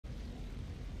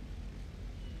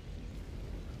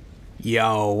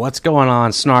Yo, what's going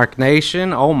on, Snark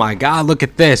Nation? Oh my god, look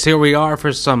at this. Here we are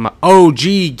for some OG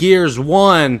Gears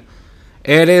 1.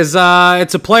 It's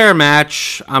a player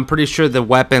match. I'm pretty sure the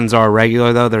weapons are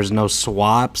regular, though. There's no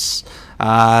swaps.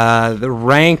 The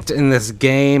ranked in this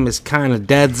game is kind of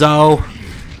dead-zo.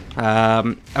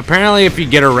 Apparently, if you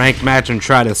get a ranked match and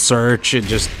try to search, it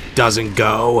just doesn't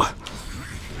go.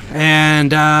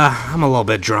 And, I'm a little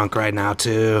bit drunk right now,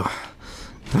 too.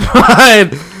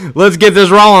 But let's get this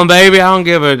rolling, baby. I don't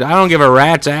give a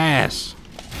rat's ass.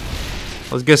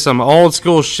 Let's get some old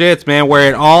school shits, man. Where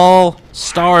it all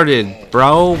started,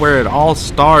 bro. Where it all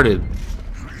started.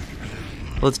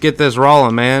 Let's get this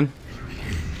rolling, man.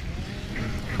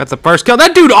 Got the first kill.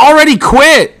 That dude already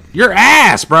quit. Your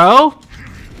ass, bro.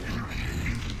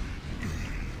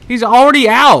 He's already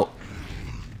out.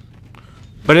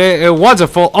 But it was a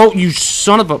full. Oh, you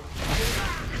son of a.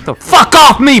 The fuck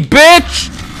off me,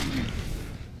 bitch.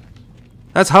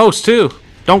 That's host too.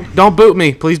 Don't boot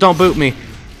me. Please don't boot me.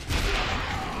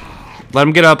 Let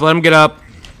him get up. Let him get up.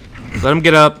 Let him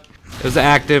get up. It was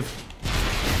active.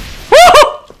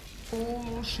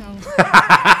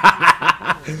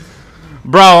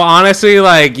 Bro, honestly,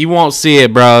 like, you won't see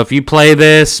it, bro. If you play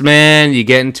this, man, you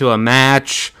get into a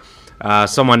match,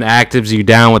 someone actives you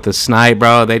down with a snipe,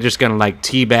 bro. They just gonna, like,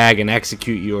 teabag and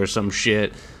execute you or some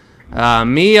shit.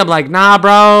 Me, I'm like, nah,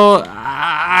 bro.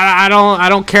 I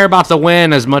don't care about the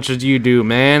win as much as you do,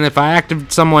 man. If I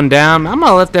activate someone down, I'm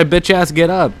gonna let that bitch ass get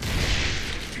up.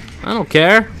 I don't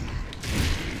care.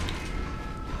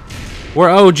 We're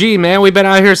OG, man. We've been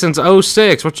out here since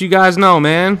 06. What you guys know,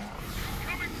 man?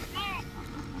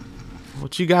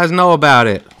 What you guys know about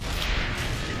it?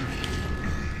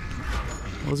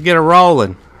 Let's get it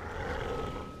rolling.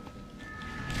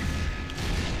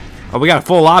 Oh, we got a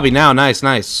full lobby now. Nice,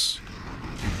 nice.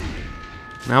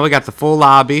 Now we got the full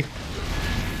lobby.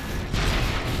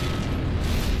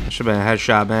 Should have been a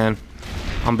headshot, man.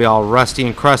 I'm gonna be all rusty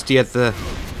and crusty at the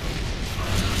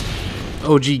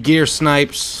OG gear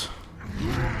snipes.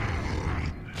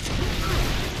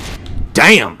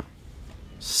 Damn!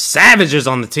 Savages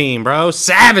on the team, bro.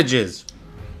 Savages!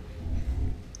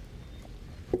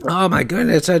 Oh my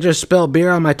goodness, I just spilled beer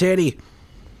on my titty.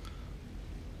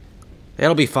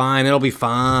 It'll be fine, it'll be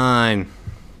fine.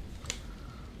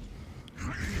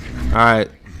 Alright.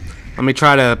 Let me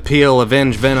try to peel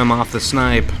Avenge Venom off the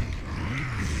snipe.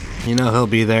 You know he'll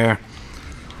be there.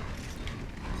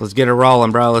 Let's get it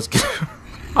rolling, bro. Let's get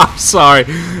I'm sorry.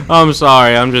 I'm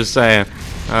sorry. I'm just saying.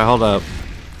 Alright, hold up.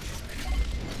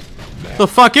 The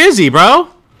fuck is he, bro?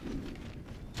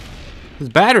 His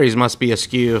batteries must be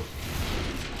askew.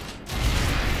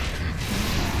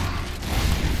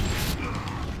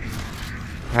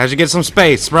 How'd you get some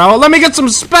space, bro? Let me get some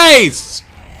space!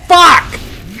 Fuck!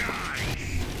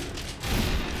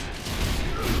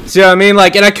 See what I mean?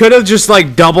 Like, and I could have just,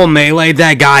 like, double meleeed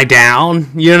that guy down.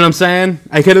 You know what I'm saying?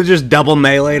 I could have just double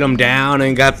meleeed him down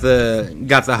and got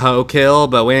the hoe kill,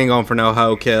 but we ain't going for no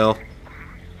hoe kill.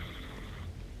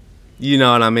 You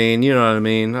know what I mean? You know what I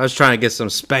mean? I was trying to get some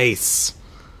space.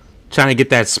 Trying to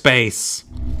get that space.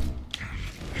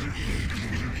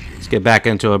 Let's get back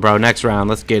into it, bro. Next round.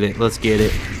 Let's get it. Let's get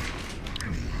it.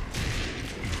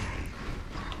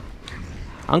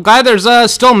 I'm glad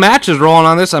there's still matches rolling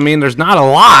on this. I mean, there's not a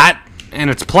lot, and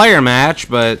it's player match,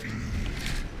 but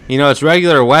you know, it's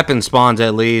regular weapon spawns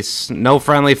at least. No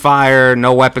friendly fire,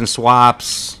 no weapon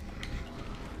swaps.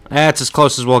 That's as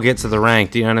close as we'll get to the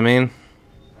ranked, you know what I mean?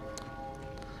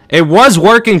 It was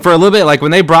working for a little bit, like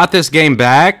when they brought this game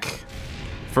back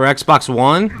for Xbox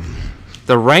One,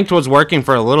 the ranked was working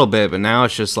for a little bit, but now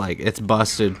it's just like, it's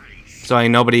busted. So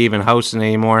ain't nobody even hosting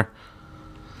anymore.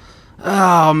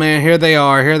 Oh man, here they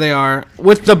are,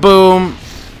 with the boom.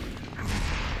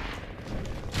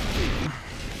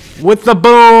 With the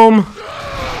boom.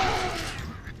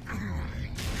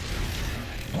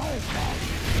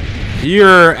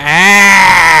 Your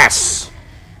ass.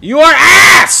 Your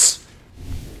ass.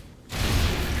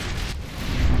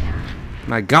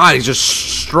 My God, he's just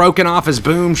stroking off his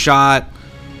boom shot.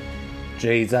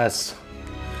 Jesus.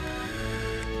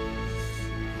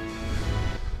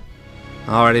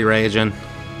 Already raging.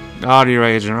 Already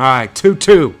raging. Alright,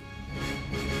 2-2.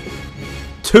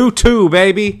 2-2,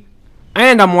 baby.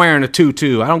 And I'm wearing a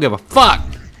 2-2. I don't give a fuck.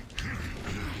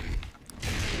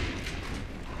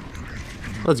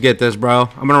 Let's get this, bro.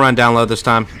 I'm gonna run down low this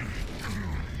time.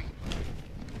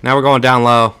 Now we're going down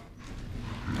low.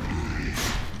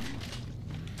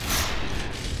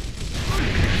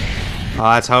 Oh,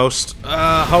 that's host.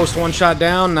 Host one shot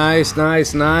down. Nice,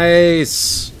 nice,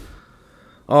 nice.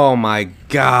 Oh my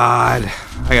God.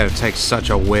 I gotta take such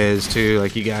a whiz too,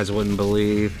 like you guys wouldn't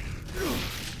believe.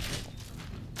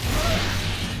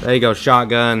 There you go,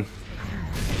 shotgun.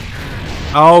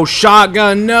 Oh,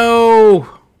 shotgun, no!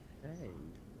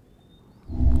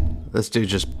 This dude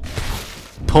just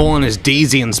pulling his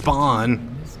DZ and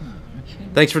spawn.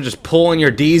 Thanks for just pulling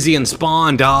your DZ and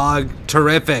spawn, dog.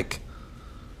 Terrific.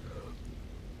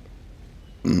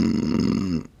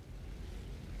 Alright,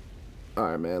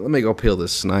 man. Let me go peel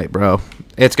this snipe, bro.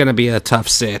 It's gonna be a tough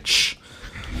sitch.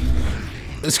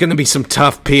 It's gonna be some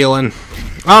tough peeling.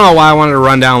 I don't know why I wanted to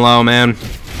run down low, man.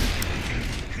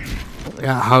 I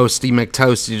got Hosty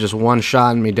McToasty just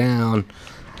one-shotting me down.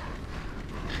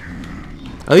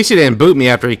 At least he didn't boot me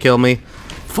after he killed me.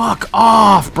 Fuck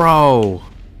off, bro.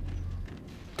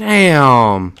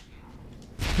 Damn.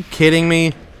 Are you kidding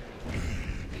me?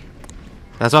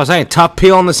 That's what I was saying. Tough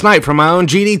peel on the snipe from my own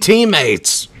GD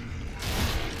teammates.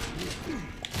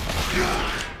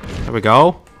 There we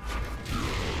go.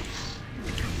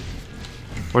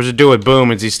 Where's the dude with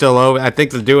boom? Is he still over? I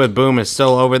think the dude with boom is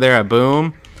still over there at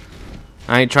boom.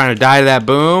 I ain't trying to die to that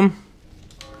boom.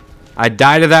 I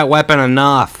die to that weapon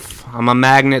enough. I'm a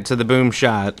magnet to the boom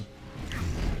shot.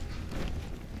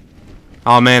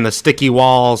 Oh man, the sticky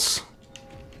walls.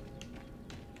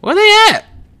 Where they at?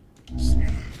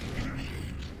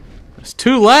 There's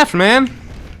two left, man.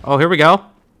 Oh, here we go.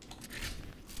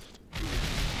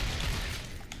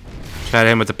 Shot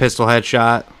him with the pistol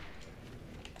headshot.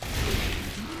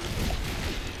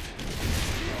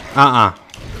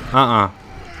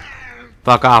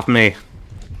 Fuck off me.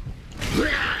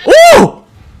 Ooh!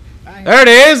 There it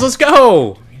is. Let's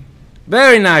go.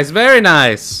 Very nice. Very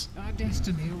nice.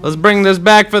 Let's bring this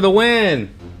back for the win.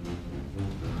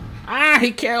 Ah,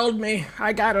 he killed me.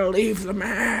 I gotta leave the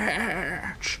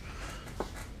match.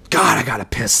 God, I gotta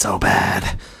piss so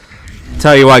bad.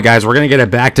 Tell you what, guys, we're gonna get a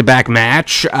back-to-back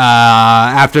match.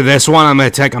 After this one, I'm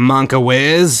gonna take a Monka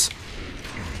Wiz.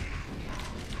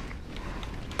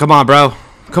 Come on, bro.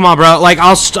 Come on, bro. Like,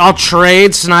 I'll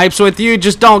trade snipes with you.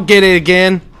 Just don't get it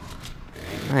again.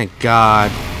 Thank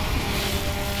God.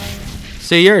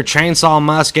 See, you're a chainsaw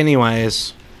musk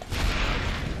anyways.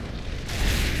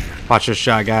 Watch this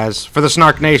shot, guys. For the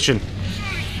Snark Nation.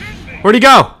 Where'd he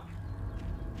go?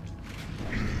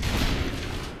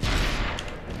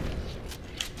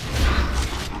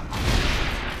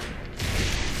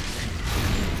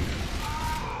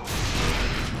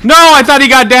 No, I thought he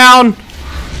got down.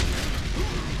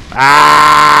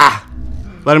 Ah!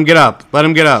 Let him get up. Let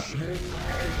him get up.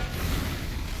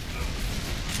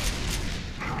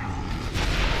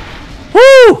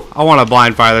 Woo! I want to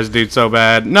blind fire this dude so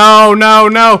bad. No, no,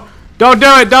 no. Don't do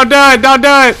it. Don't do it. Don't do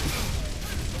it.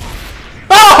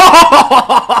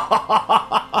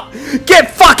 Oh!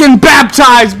 Get fucking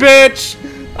baptized, bitch.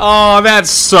 Oh, that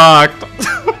sucked.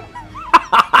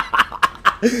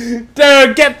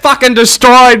 Dude, get fucking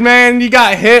destroyed, man. You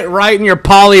got hit right in your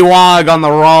polywog on the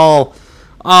roll.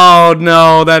 Oh,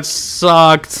 no, that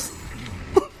sucked.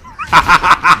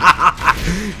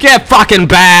 Get fucking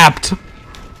bapped.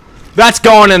 That's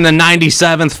going in the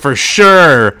 97th for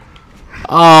sure.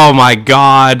 Oh, my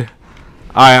God.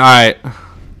 Alright, alright.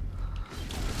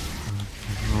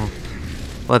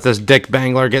 Let this dick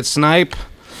bangler get snipe.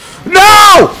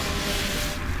 No!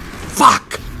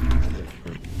 Fuck.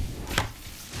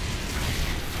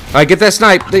 Alright, get that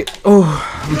snipe.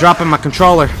 Oh, I'm dropping my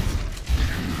controller.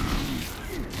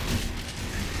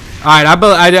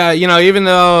 Alright, you know, even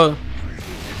though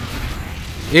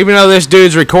this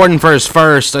dude's recording for his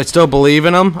first, I still believe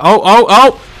in him. Oh, oh,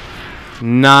 oh!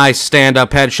 Nice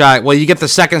stand-up headshot. Well, you get the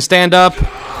second stand-up?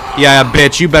 Yeah,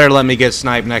 bitch, you better let me get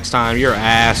sniped next time. You're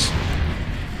ass.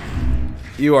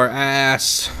 You are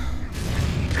ass.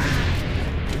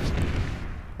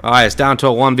 Alright, it's down to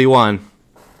a 1v1.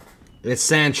 It's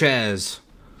Sanchez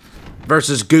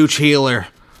versus Gooch Healer.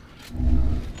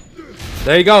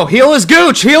 There you go. Heal his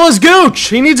Gooch. Heal his Gooch.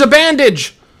 He needs a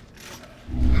bandage.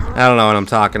 I don't know what I'm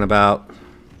talking about.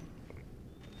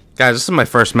 Guys, this is my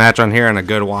first match on here in a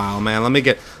good while, man.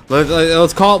 We'll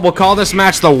call this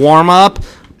match the warm-up.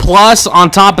 Plus, on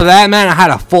top of that, man, I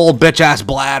had a full bitch-ass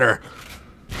bladder.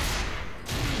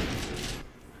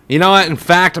 You know what? In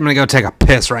fact, I'm gonna go take a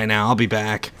piss right now. I'll be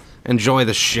back. Enjoy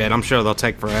the shit. I'm sure they'll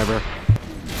take forever.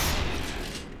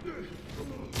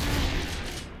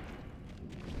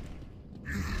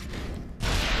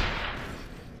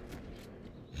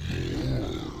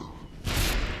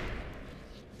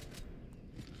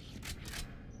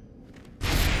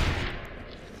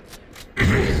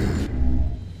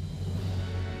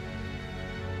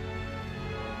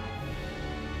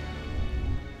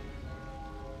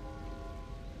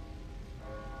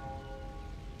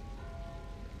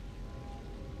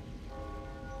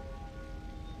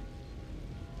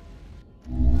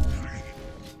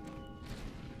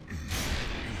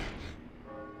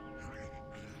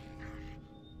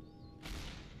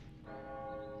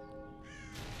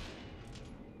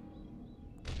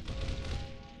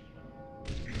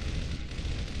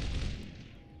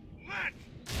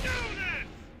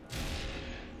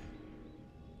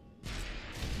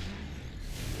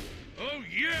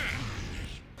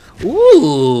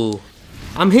 Ooh.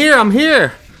 I'm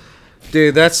here.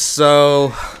 Dude, that's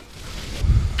so...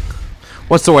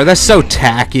 What's the word? That's so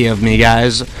tacky of me,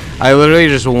 guys. I literally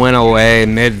just went away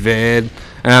mid-vid,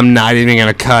 and I'm not even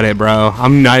gonna cut it, bro.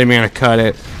 I'm not even gonna cut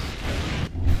it.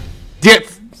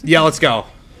 Yeah, let's go.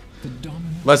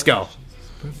 Let's go.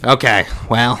 Okay,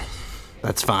 well,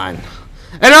 that's fine.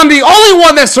 And I'm the only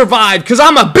one that survived, because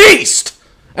I'm a beast!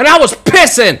 And I was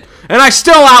pissing! And I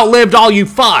still outlived all you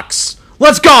fucks!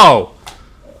 Let's go!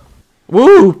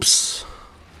 Whoops.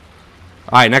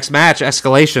 Alright, next match,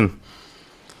 Escalation.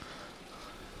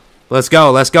 Let's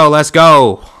go, let's go, let's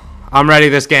go. I'm ready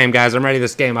this game, guys. I'm ready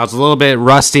this game. I was a little bit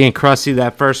rusty and crusty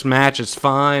that first match. It's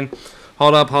fine.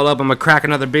 Hold up. I'm going to crack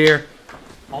another beer.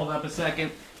 Hold up a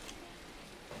second.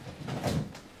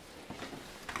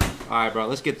 Alright, bro.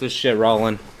 Let's get this shit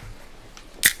rolling.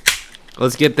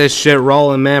 Let's get this shit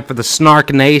rolling, man, for the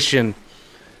Snark Nation.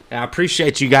 And I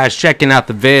appreciate you guys checking out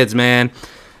the vids, man.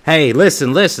 Hey,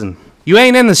 listen. You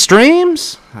ain't in the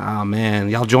streams? Oh, man.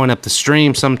 Y'all join up the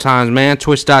stream sometimes, man.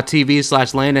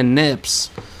 Twitch.tv/LandonNips.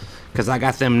 Because I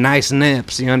got them nice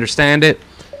nips. You understand it?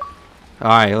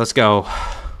 Alright, let's go.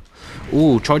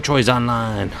 Ooh, Choi's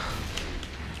online.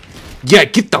 Yeah,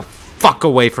 get the fuck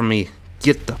away from me.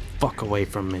 Get the fuck away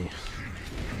from me.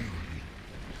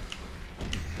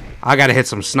 I gotta hit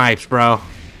some snipes, bro.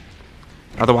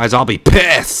 Otherwise, I'll be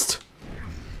pissed.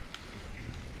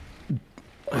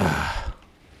 Oh.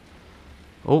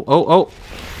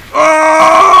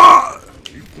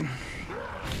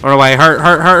 Run away.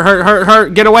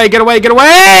 Hurt. Get away.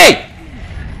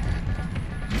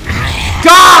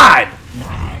 God!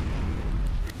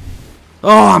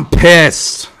 Oh, I'm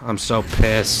pissed. I'm so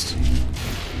pissed.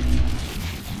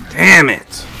 Damn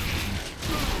it.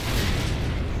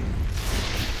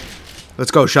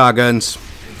 Let's go, shotguns.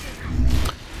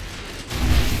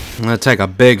 I'm gonna take a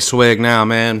big swig now,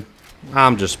 man.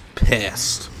 I'm just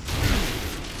pissed.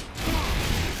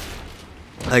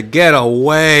 Get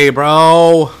away,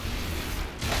 bro.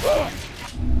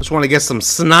 Just want to get some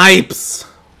snipes.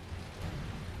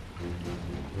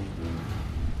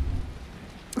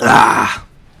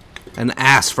 An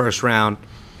ass first round.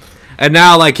 And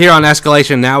now, like, here on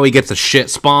Escalation, now we get the shit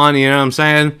spawn, you know what I'm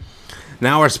saying?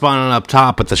 Now we're spawning up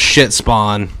top with the shit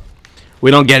spawn.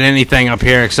 We don't get anything up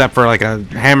here except for, like, a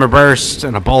hammer burst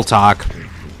and a bolt hawk.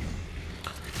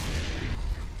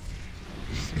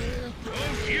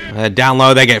 Down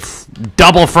low, they get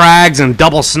double frags and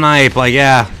double snipe. Like,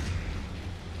 yeah.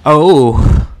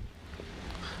 Oh,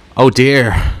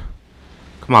 dear.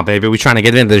 Come on, baby. We trying to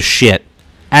get into this shit.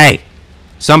 Hey,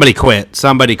 somebody quit.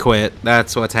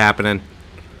 That's what's happening.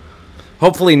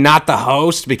 Hopefully not the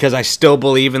host, because I still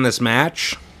believe in this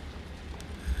match.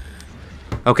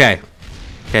 Okay,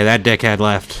 that dickhead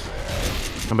left.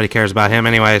 Nobody cares about him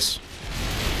anyways.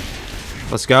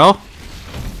 Let's go.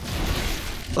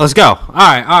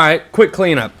 Alright. Quick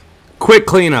cleanup.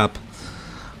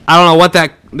 I don't know what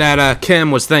that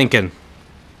Kim was thinking.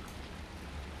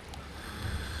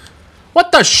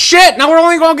 What the shit? Now we're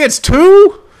only going against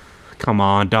 2? Come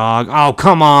on, dog. Oh,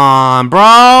 come on,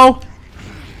 bro.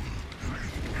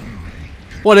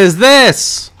 What is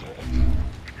this?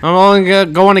 I'm only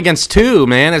going against 2,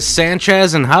 man. It's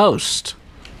Sanchez and Host.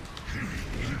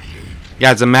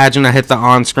 Guys, imagine I hit the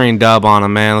on-screen dub on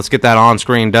him, man. Let's get that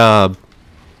on-screen dub.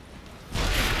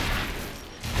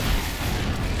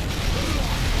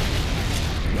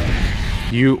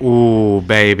 Ooh,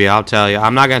 baby, I'll tell you.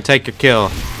 I'm not gonna take your kill.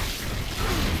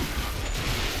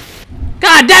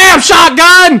 God damn,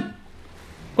 shotgun!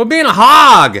 Quit being a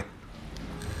hog.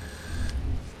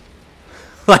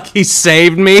 Like, he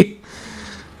saved me.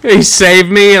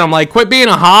 And I'm like, quit being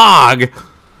a hog.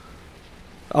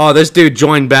 Oh, this dude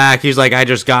joined back. He's like, I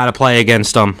just gotta play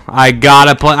against him. I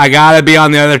gotta be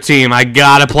on the other team. I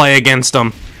gotta play against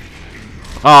him.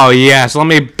 Oh, yes. Let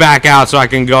me back out so I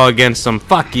can go against him.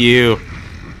 Fuck you.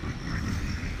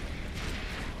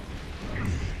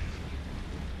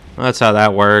 That's how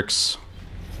that works.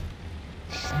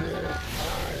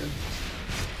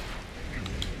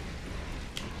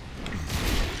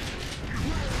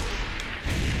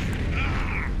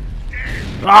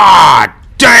 Ah,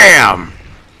 damn!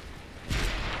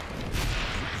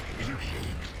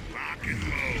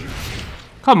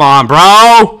 Come on,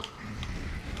 bro!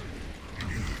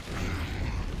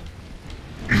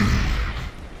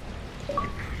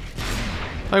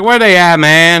 Like, where they at,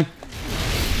 man?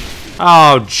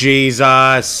 Oh,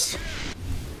 Jesus.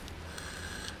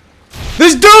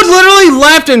 This dude literally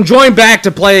left and joined back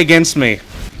to play against me.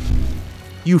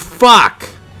 You fuck.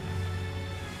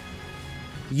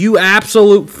 You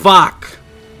absolute fuck.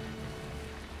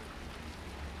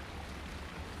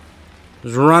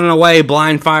 Just running away,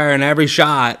 blind firing every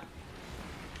shot.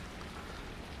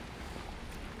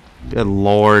 Good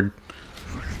lord.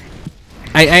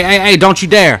 Hey, don't you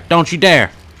dare. Don't you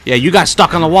dare. Yeah, you got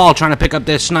stuck on the wall trying to pick up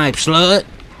this snipe, slut.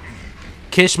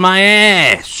 Kiss my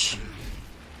ass.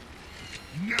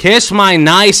 Kiss my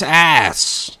nice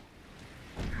ass.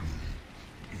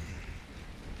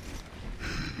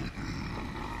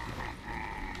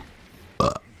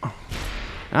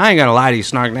 I ain't gonna lie to you,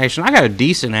 Snark Nation. I got a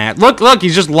decent ass. Look,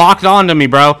 he's just locked onto me,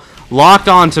 bro. Locked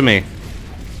onto me.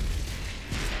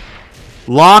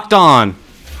 Locked on.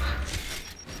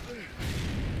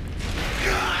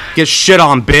 Get shit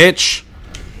on, bitch.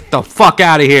 Get the fuck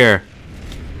out of here.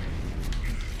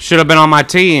 Should have been on my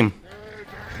team.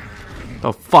 Get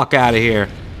the fuck out of here.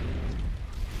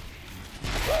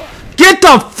 Get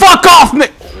the fuck off me!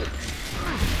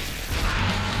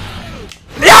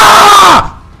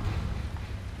 Yeah!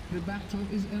 The battle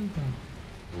is over.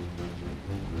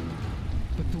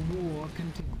 But the war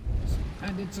continues.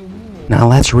 And it's a war. Now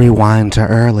let's rewind to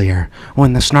earlier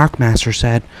when the Snark Master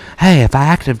said, "Hey, if I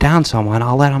active down someone,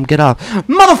 I'll let him get up."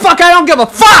 Motherfucker, I don't give a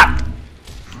fuck!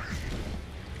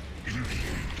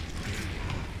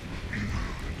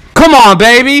 Come on,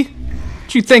 baby!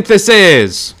 What you think this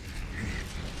is?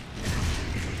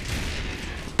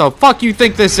 What the fuck you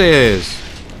think this is?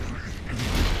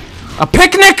 A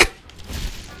picnic?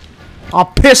 I'll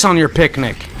piss on your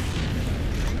picnic.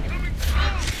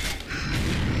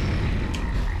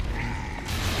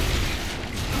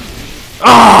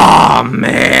 Oh,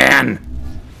 man.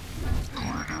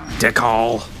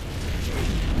 Dickhole.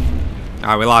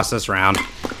 Alright, we lost this round.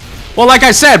 Well, like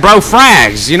I said, bro,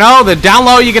 frags. You know, the down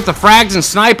low, you get the frags and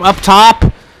snipe. Up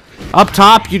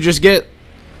top, you just get...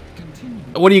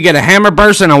 What do you get? A hammer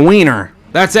burst and a wiener.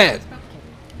 That's it.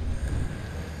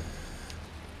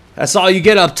 That's all you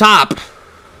get up top.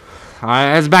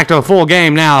 Alright, it's back to a full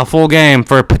game now. A full game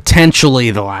for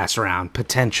potentially the last round.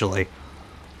 Potentially.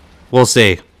 We'll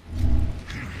see.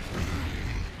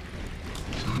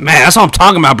 Man, that's what I'm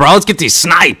talking about, bro. Let's get these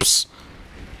snipes.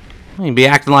 Don't even be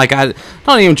acting like I...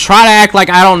 Don't even try to act like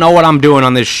I don't know what I'm doing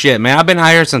on this shit, man. I've been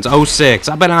out here since 06.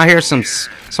 I've been out here since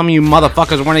some of you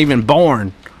motherfuckers weren't even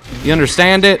born. You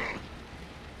understand it?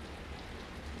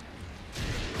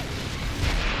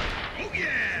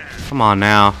 Come on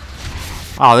now.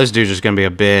 Oh, this dude's just gonna be a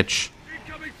bitch.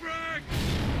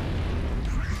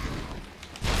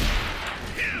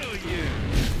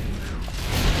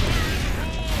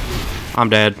 I'm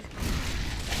dead.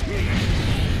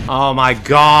 Oh my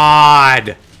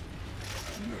god.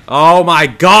 Oh my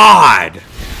god.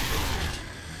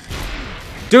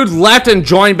 Dude left and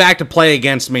joined back to play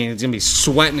against me, and he's gonna be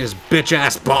sweating his bitch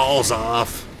ass balls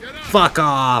off. Fuck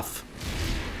off.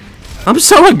 I'm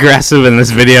so aggressive in this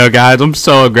video, guys. I'm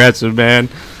so aggressive, man.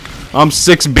 I'm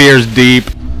 6 beers deep.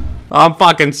 I'm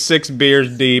fucking 6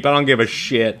 beers deep. I don't give a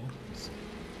shit.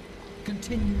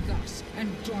 Continue thus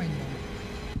and join them.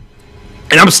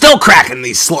 And I'm still cracking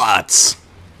these slots.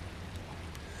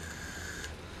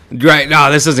 Right,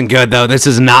 no, this isn't good, though. This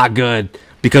is not good.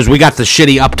 Because we got the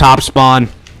shitty up top spawn.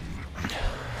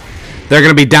 They're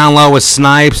going to be down low with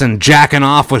snipes and jacking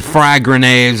off with frag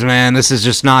grenades, man. This is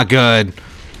just not good.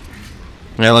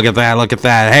 Yeah, look at that, look at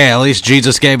that. Hey, at least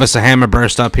Jesus gave us a hammer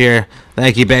burst up here.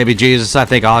 Thank you, baby Jesus. I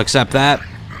think I'll accept that.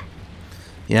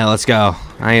 Yeah, let's go.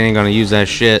 I ain't going to use that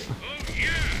shit.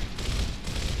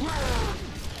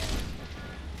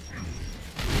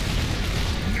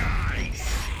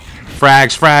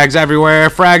 Frags everywhere.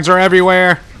 Frags are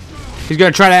everywhere. He's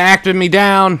gonna try to active me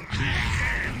down.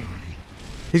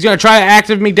 He's gonna try to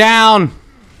active me down.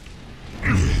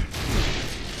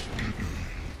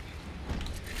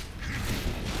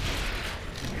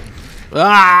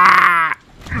 Ah!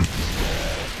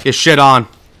 Get shit on.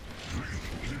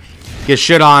 Get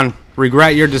shit on.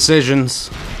 Regret your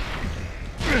decisions.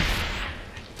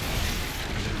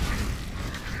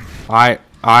 Alright,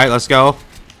 let's go.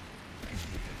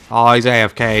 Oh, he's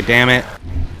AFK, damn it.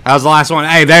 That was the last one.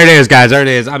 Hey, there it is, guys, there it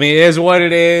is. I mean, it is what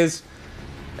it is.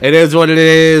 It is what it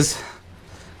is.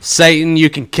 Satan, you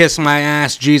can kiss my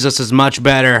ass. Jesus is much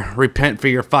better. Repent for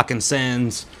your fucking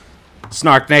sins.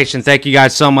 Snark Nation, thank you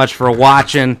guys so much for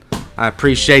watching. I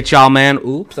appreciate y'all, man.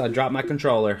 Oops, I dropped my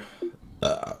controller.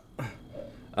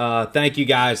 Thank you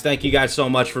guys. Thank you guys so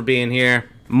much for being here.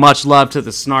 Much love to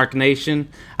the Snark Nation.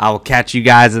 I will catch you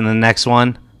guys in the next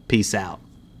one. Peace out.